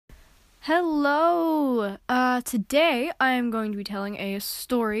Hello! Today I am going to be telling a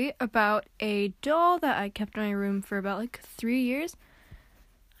story about a doll that I kept in my room for about 3 years.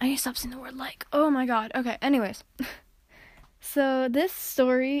 I need to stop saying the word like. Oh my god. Okay, anyways. So this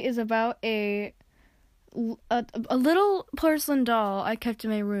story is about a little porcelain doll I kept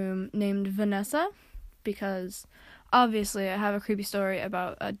in my room named Vanessa, because obviously I have a creepy story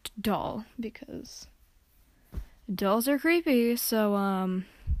about a doll, because dolls are creepy, so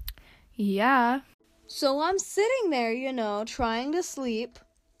yeah. So I'm sitting there, trying to sleep.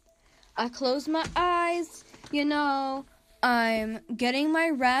 I close my eyes, I'm getting my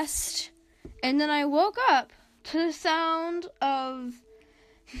rest. And then I woke up to the sound of...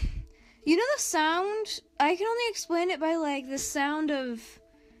 the sound? I can only explain it by, the sound of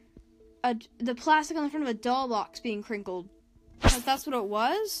the plastic on the front of a doll box being crinkled. Because that's what it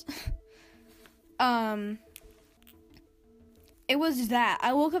was. It was that.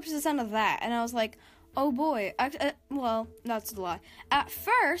 I woke up to the sound of that, and I was like, oh boy. Well, that's a lie. At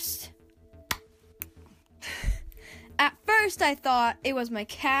first, I thought it was my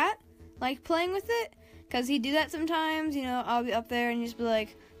cat, playing with it, because he'd do that sometimes, I'll be up there, and he'd just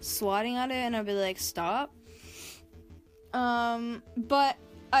be, swatting at it, and I'll be like, stop. But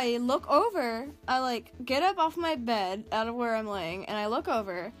I look over, I, get up off my bed, out of where I'm laying, and I look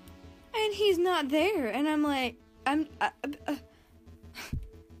over, and he's not there, and I'm like,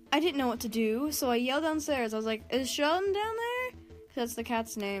 I didn't know what to do, so I yelled downstairs. I was like, is Sheldon down there? 'Cause that's the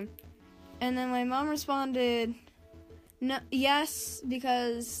cat's name. And then my mom responded, no, yes,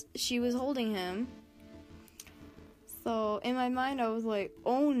 because she was holding him. So in my mind, I was like,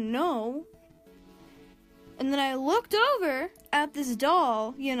 oh no. And then I looked over at this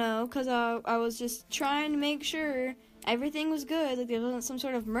doll, because I was just trying to make sure everything was good, there wasn't some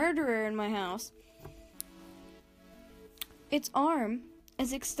sort of murderer in my house. Its arm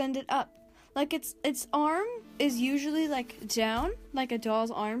is extended up. Its arm is usually down, like a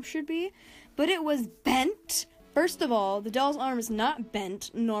doll's arm should be, but it was bent. First of all, the doll's arm is not bent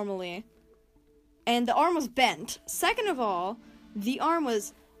normally, and the arm was bent. Second of all, the arm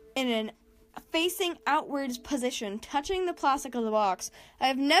was in an facing outwards position, touching the plastic of the box. I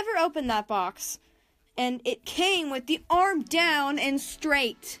have never opened that box, and it came with the arm down and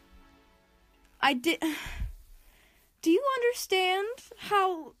straight. Do you understand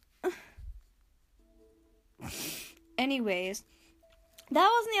how... Anyways,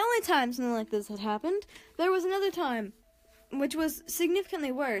 that wasn't the only time something like this had happened. There was another time, which was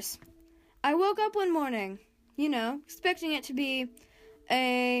significantly worse. I woke up one morning, expecting it to be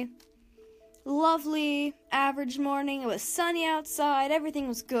a lovely, average morning. It was sunny outside, everything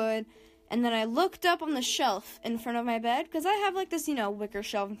was good. And then I looked up on the shelf in front of my bed, because I have this, wicker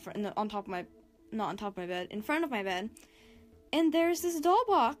shelf on top of my... Not on top of my bed, in front of my bed, and there's this doll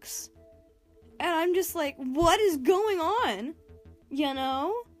box, and I'm just like, what is going on,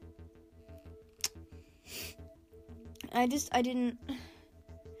 I didn't,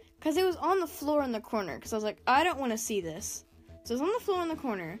 because it was on the floor in the corner, because I was like, I don't want to see this, so it was on the floor in the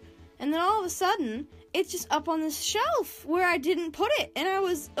corner, and then all of a sudden, it's just up on this shelf, where I didn't put it, and I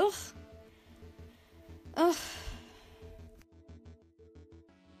was, ugh.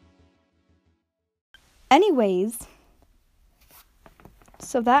 Anyways,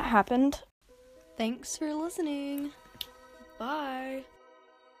 so that happened. Thanks for listening. Bye.